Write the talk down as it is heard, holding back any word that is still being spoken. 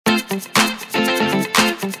Hi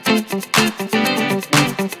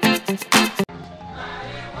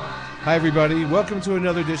everybody, welcome to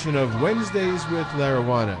another edition of Wednesdays with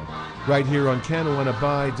Larawana, right here on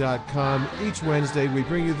CanWannaBuy.com. Each Wednesday we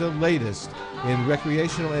bring you the latest in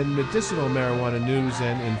recreational and medicinal marijuana news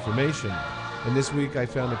and information. And this week I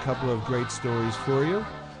found a couple of great stories for you.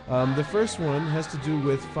 The first one has to do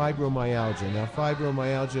with fibromyalgia. Now,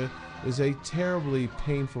 fibromyalgia is a terribly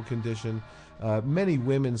painful condition. Many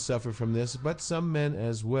women suffer from this, but some men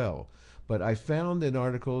as well. But I found an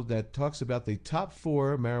article that talks about the top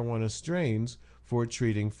 4 marijuana strains for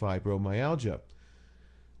treating fibromyalgia.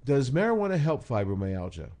 Does marijuana help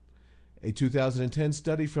fibromyalgia? A 2010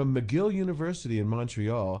 study from McGill University in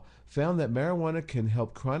Montreal found that marijuana can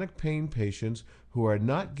help chronic pain patients who are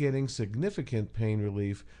not getting significant pain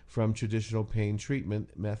relief from traditional pain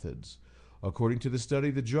treatment methods. According to the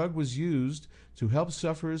study, the drug was used to help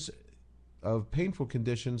sufferers of painful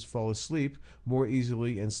conditions fall asleep more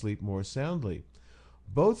easily and sleep more soundly,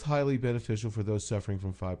 both highly beneficial for those suffering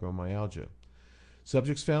from fibromyalgia.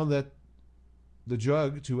 Subjects found that the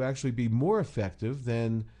drug to actually be more effective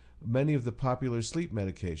than many of the popular sleep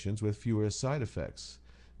medications with fewer side effects.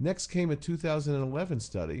 Next came a 2011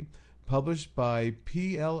 study published by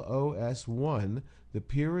PLOS1, the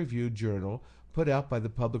peer-reviewed journal put out by the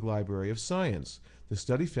Public Library of Science. The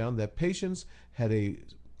study found that patients had a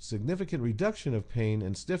significant reduction of pain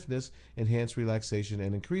and stiffness, enhanced relaxation,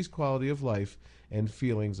 and increased quality of life and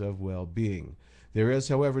feelings of well-being. There is,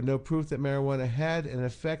 however, no proof that marijuana had an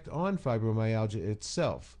effect on fibromyalgia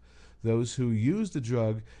itself. Those who use the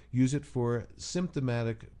drug use it for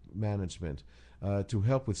symptomatic management, to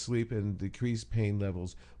help with sleep and decrease pain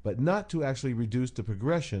levels, but not to actually reduce the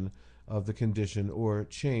progression of the condition or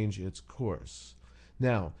change its course.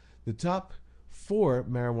 Now, the top 4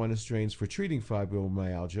 marijuana strains for treating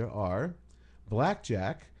fibromyalgia are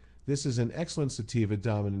Blackjack. This is an excellent sativa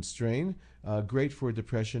dominant strain, great for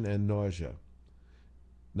depression and nausea.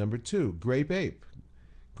 Number 2, Grape Ape.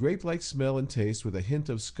 Grape-like smell and taste with a hint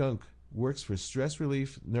of skunk, works for stress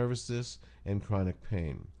relief, nervousness, and chronic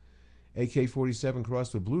pain. AK-47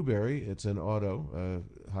 crossed with blueberry. It's an auto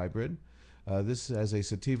hybrid. This has a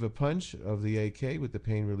sativa punch of the AK with the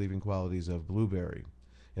pain-relieving qualities of blueberry.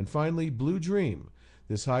 And finally, Blue Dream.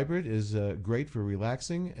 This hybrid is great for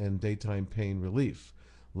relaxing and daytime pain relief.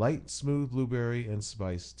 Light, smooth blueberry and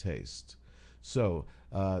spice taste. So,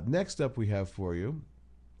 next up we have for you,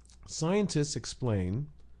 scientists explain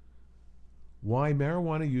why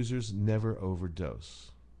marijuana users never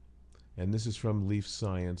overdose. And this is from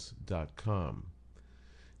leafscience.com.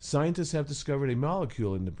 Scientists have discovered a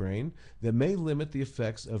molecule in the brain that may limit the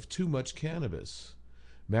effects of too much cannabis.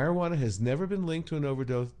 Marijuana has never been linked to an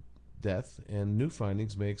overdose death, and new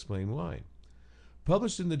findings may explain why.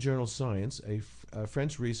 Published in the journal Science,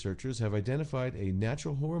 French researchers have identified a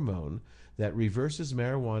natural hormone that reverses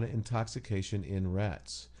marijuana intoxication in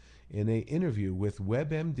rats. In an interview with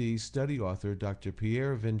WebMD study author Dr.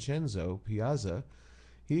 Pierre Vincenzo Piazza,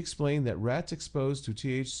 he explained that rats exposed to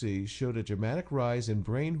THC showed a dramatic rise in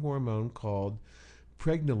brain hormone called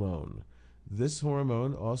pregnenolone. This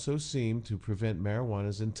hormone also seemed to prevent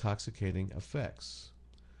marijuana's intoxicating effects.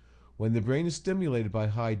 When the brain is stimulated by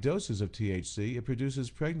high doses of THC, it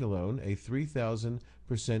produces pregnenolone, a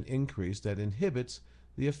 3,000% increase that inhibits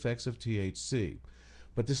the effects of THC.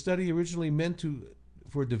 But the study originally meant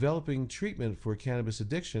for developing treatment for cannabis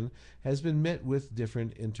addiction has been met with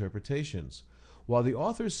different interpretations. While the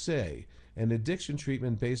authors say an addiction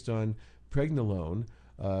treatment based on pregnenolone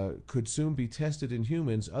could soon be tested in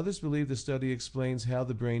humans, others believe the study explains how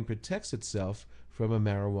the brain protects itself from a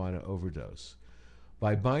marijuana overdose.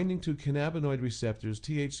 By binding to cannabinoid receptors,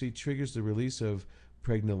 THC triggers the release of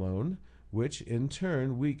pregnenolone, which in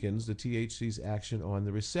turn weakens the THC's action on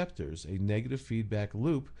the receptors, a negative feedback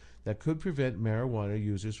loop that could prevent marijuana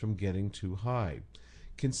users from getting too high.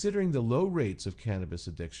 Considering the low rates of cannabis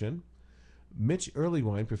addiction, Mitch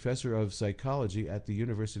Earlywine, professor of psychology at the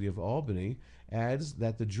University of Albany, adds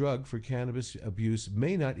that the drug for cannabis abuse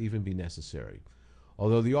may not even be necessary.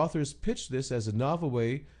 Although the authors pitched this as a novel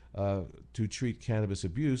way to treat cannabis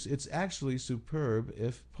abuse, it's actually superb,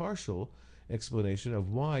 if partial, explanation of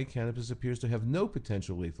why cannabis appears to have no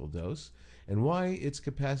potential lethal dose and why its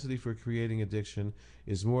capacity for creating addiction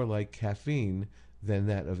is more like caffeine than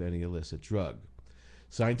that of any illicit drug.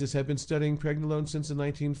 Scientists have been studying pregnenolone since the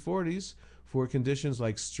 1940s for conditions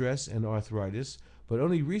like stress and arthritis, but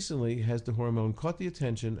only recently has the hormone caught the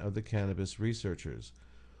attention of the cannabis researchers.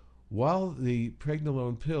 While the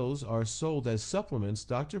pregnenolone pills are sold as supplements,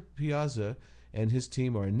 Dr. Piazza and his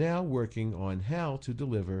team are now working on how to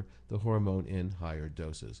deliver the hormone in higher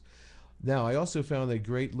doses. Now, I also found a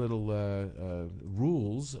great little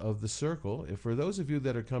rules of the circle. If for those of you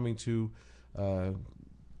that are coming to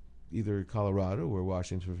either Colorado or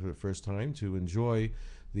Washington for the first time to enjoy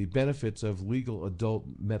the benefits of legal adult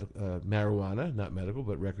marijuana, not medical,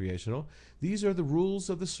 but recreational, these are the rules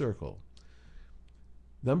of the circle.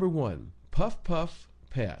 Number 1, puff, puff,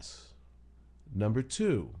 pass. Number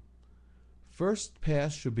 2, first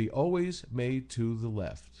pass should be always made to the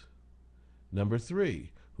left. Number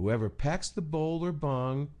 3, whoever packs the bowl or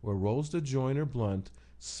bong or rolls the joint or blunt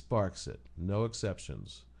sparks it. No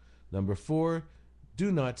exceptions. Number 4, do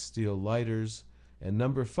not steal lighters. And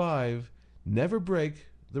number 5, never break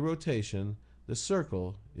the rotation. The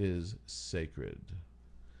circle is sacred.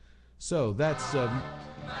 So that's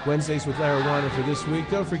Wednesdays with Larawana for this week.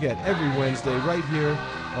 Don't forget, every Wednesday right here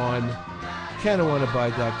on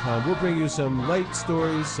CanWannaBuy.com, we'll bring you some light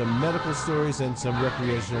stories, some medical stories, and some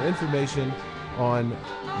recreational information on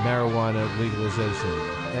marijuana legalization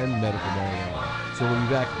and medical marijuana. So we'll be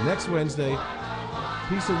back next Wednesday.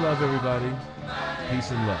 Peace and love, everybody. Peace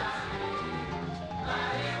and love.